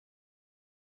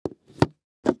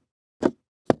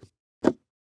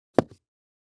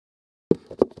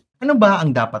Ano ba ang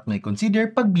dapat mo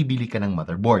i-consider pag bibili ka ng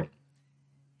motherboard?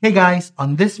 Hey guys!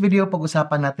 On this video,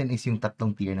 pag-usapan natin is yung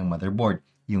tatlong tier ng motherboard.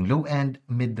 Yung low-end,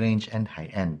 mid-range, and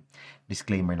high-end.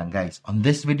 Disclaimer lang guys, on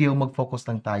this video, mag-focus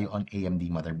lang tayo on AMD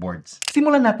motherboards.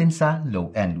 Simulan natin sa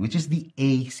low-end, which is the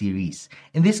A series.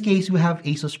 In this case, we have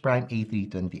Asus Prime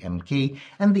A320MK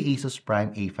and the Asus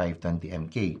Prime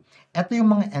A520MK. Ito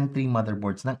yung mga entry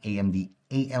motherboards ng AMD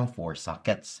AM4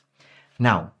 sockets.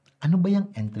 Now, ano ba yung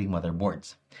entry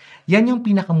motherboards? Yan yung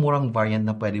pinakamurang variant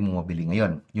na pwede mo mabili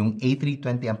ngayon. Yung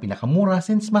A320 ang pinakamura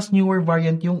since mas newer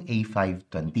variant yung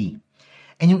A520.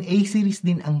 And yung A-series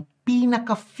din ang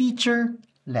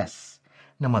pinaka-feature-less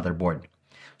na motherboard.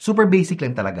 Super basic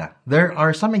lang talaga. There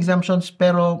are some exemptions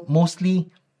pero mostly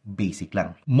basic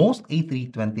lang. Most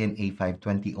A320 and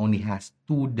A520 only has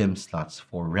 2 DIMM slots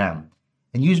for RAM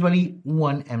and usually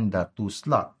 1 M.2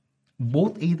 slot.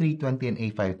 Both A320 and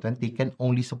A520 can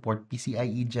only support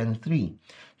PCIe Gen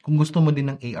 3. Kung gusto mo din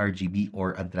ng ARGB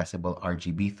or addressable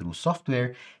RGB through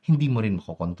software, hindi mo rin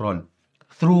makokontrol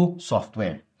through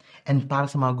software. And para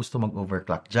sa mga gusto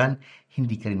mag-overclock dyan,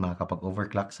 hindi ka rin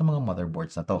makakapag-overclock sa mga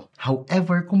motherboards na to.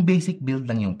 However, kung basic build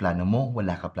lang yung plano mo,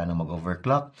 wala ka plano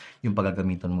mag-overclock, yung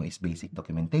pagagamitan mo is basic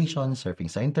documentation, surfing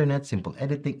sa internet, simple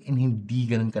editing, and hindi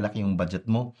ganun kalaki yung budget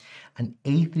mo, an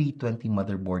A320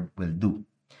 motherboard will do.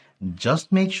 Just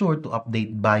make sure to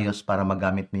update BIOS para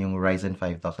magamit mo yung Ryzen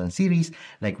 5000 series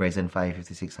like Ryzen 5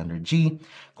 5600G.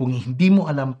 Kung hindi mo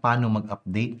alam paano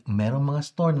mag-update, merong mga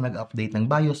store na nag-update ng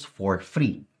BIOS for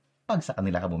free pag sa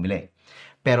kanila ka bumili.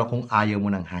 Pero kung ayaw mo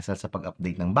ng hassle sa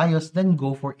pag-update ng BIOS, then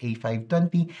go for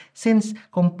A520 since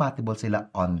compatible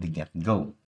sila on the get-go.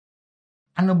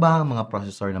 Ano ba ang mga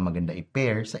processor na maganda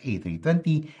i-pair sa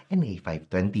A320 and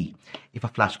A520?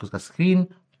 Ipa-flash ko sa screen,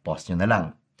 pause nyo na lang.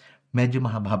 Medyo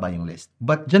mahaba-haba yung list.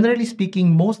 But generally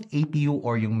speaking, most APU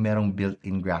or yung merong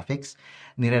built-in graphics,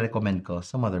 nire-recommend ko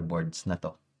sa motherboards na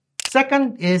to.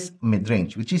 Second is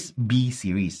mid-range, which is B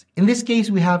series. In this case,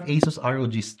 we have Asus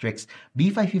ROG Strix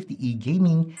B550E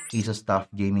Gaming, Asus TUF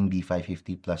Gaming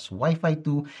B550 plus Wi-Fi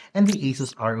 2, and the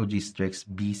Asus ROG Strix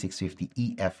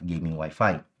B650EF Gaming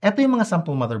Wi-Fi. Ito yung mga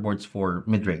sample motherboards for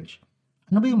mid-range.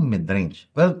 Ano ba yung mid-range?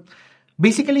 Well,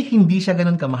 basically, hindi siya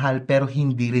ganun kamahal pero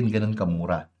hindi rin ganun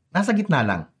kamura. Nasa gitna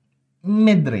lang.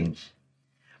 Mid-range.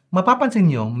 Mapapansin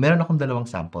nyo, meron akong dalawang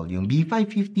sample, yung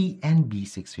B550 and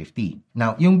B650.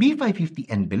 Now, yung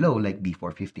B550 and below, like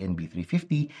B450 and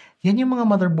B350, yan yung mga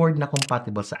motherboard na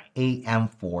compatible sa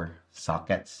AM4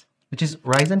 sockets, which is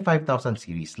Ryzen 5000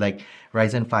 series, like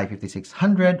Ryzen 5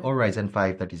 5600 or Ryzen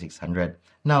 5 3600.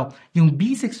 Now, yung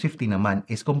B650 naman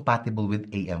is compatible with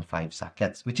AM5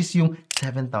 sockets, which is yung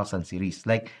 7000 series,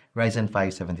 like Ryzen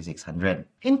 5 7600.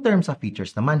 In terms of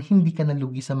features naman, hindi ka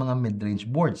nalugi sa mga mid-range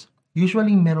boards.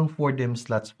 Usually, merong 4 DIMM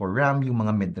slots for RAM yung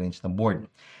mga mid-range na board.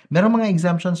 Merong mga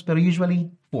exemptions pero usually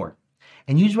 4.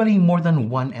 And usually more than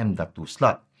 1 M.2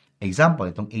 slot. Example,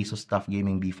 itong Asus TUF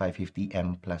Gaming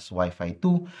B550M plus Wi-Fi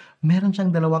 2, meron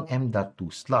siyang dalawang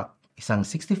M.2 slot. Isang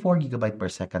 64GB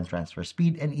per second transfer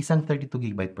speed and isang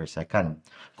 32GB per second.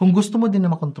 Kung gusto mo din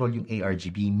na makontrol yung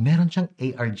ARGB, meron siyang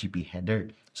ARGB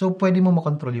header. So, pwede mo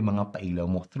makontrol yung mga pailaw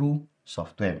mo through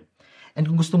software. And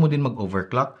kung gusto mo din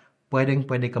mag-overclock,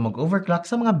 pwede ka mag-overclock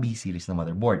sa mga B-series na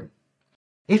motherboard.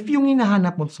 If yung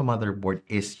hinahanap mo sa motherboard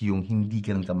is yung hindi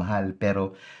ganun kamahal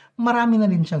pero marami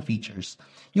na rin siyang features,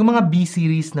 yung mga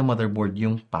B-series na motherboard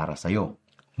yung para sa'yo.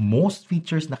 Most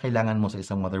features na kailangan mo sa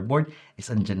isang motherboard is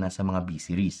andyan na sa mga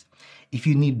B-series. If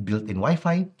you need built-in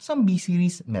Wi-Fi, some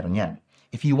B-series meron yan.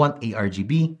 If you want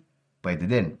ARGB,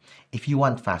 pwede din. If you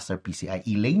want faster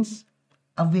PCIe lanes,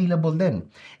 available din.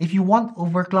 If you want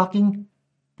overclocking,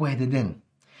 pwede din.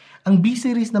 Ang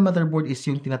B-series na motherboard is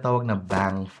yung tinatawag na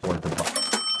bang for the buck.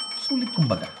 Sulit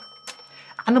kumbaga.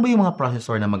 Ano ba yung mga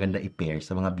processor na maganda i-pair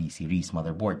sa mga B-series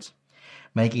motherboards?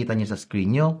 Makikita nyo sa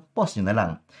screen nyo, pause nyo na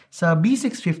lang. Sa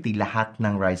B650, lahat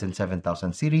ng Ryzen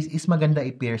 7000 series is maganda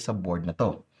i-pair sa board na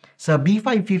to. Sa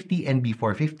B550 and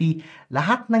B450,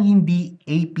 lahat ng hindi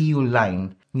APU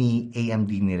line ni AMD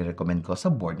nire-recommend ko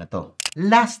sa board na to.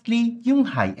 Lastly, yung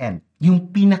high-end,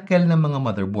 yung pinnacle ng mga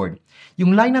motherboard.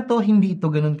 Yung line na to, hindi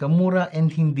ito ganun kamura and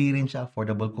hindi rin siya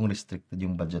affordable kung restricted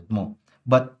yung budget mo.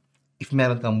 But if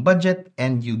meron kang budget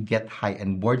and you get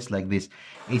high-end boards like this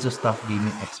Asus TUF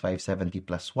Gaming X570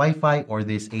 plus Wi-Fi or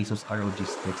this Asus ROG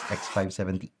Strix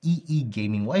X570 EE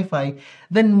Gaming Wi-Fi,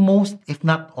 then most, if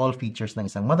not all features ng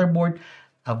isang motherboard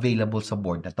available sa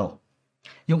board na to.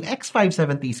 Yung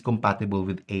X570 is compatible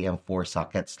with AM4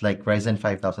 sockets like Ryzen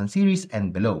 5000 series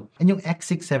and below. And yung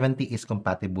X670 is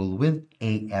compatible with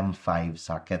AM5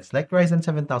 sockets like Ryzen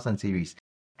 7000 series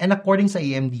And according sa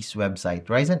AMD's website,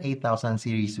 Ryzen 8000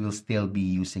 series will still be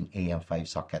using AM5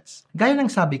 sockets. Gaya ng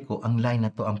sabi ko, ang line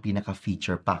na to ang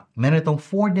pinaka-feature pack. Meron itong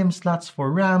 4 DIMM slots for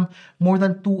RAM, more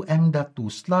than 2 M.2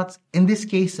 slots. In this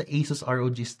case, sa Asus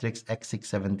ROG Strix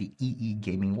X670EE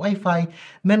Gaming Wi-Fi,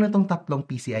 meron itong 3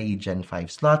 PCIe Gen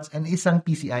 5 slots and isang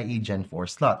PCIe Gen 4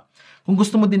 slot. Kung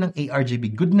gusto mo din ng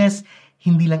ARGB goodness,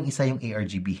 hindi lang isa yung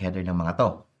ARGB header ng mga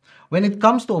to. When it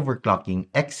comes to overclocking,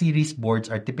 X-series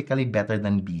boards are typically better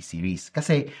than B-series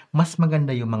kasi mas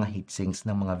maganda yung mga heatsinks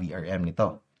ng mga VRM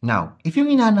nito. Now, if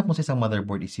yung hinahanap mo sa isang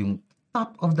motherboard is yung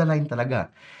top of the line talaga,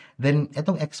 then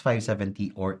itong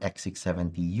X570 or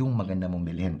X670 yung maganda mong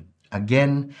bilhin.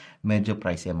 Again, medyo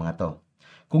pricey ang mga to.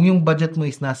 Kung yung budget mo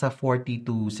is nasa 40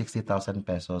 to 60,000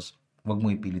 pesos, wag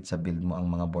mo ipilit sa build mo ang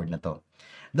mga board na to.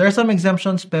 There are some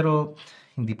exemptions pero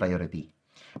hindi priority.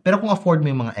 Pero kung afford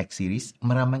mo yung mga X-series,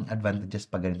 maraming advantages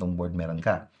pag ganitong board meron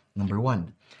ka. Number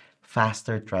 1,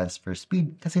 faster transfer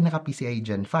speed kasi naka-PCIe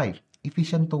Gen 5.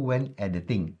 Efficient to when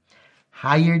editing.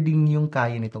 Higher din yung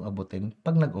kaya nitong abutin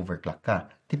pag nag-overclock ka.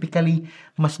 Typically,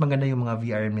 mas maganda yung mga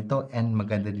VRM nito and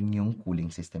maganda din yung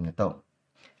cooling system nito.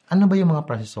 Ano ba yung mga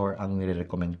processor ang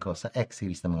nire-recommend ko sa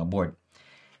X-series na mga board?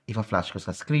 Ipa-flash ko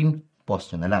sa screen,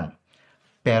 pause nyo na lang.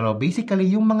 Pero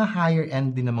basically, yung mga higher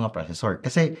end din ng mga processor.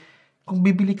 Kasi kung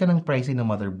bibili ka ng pricey na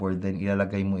motherboard, then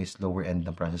ilalagay mo is lower end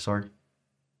ng processor.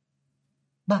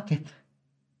 Bakit?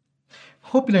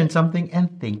 Hope you learned something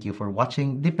and thank you for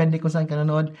watching. Depende kung saan ka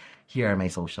nanood, here are my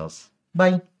socials.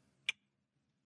 Bye!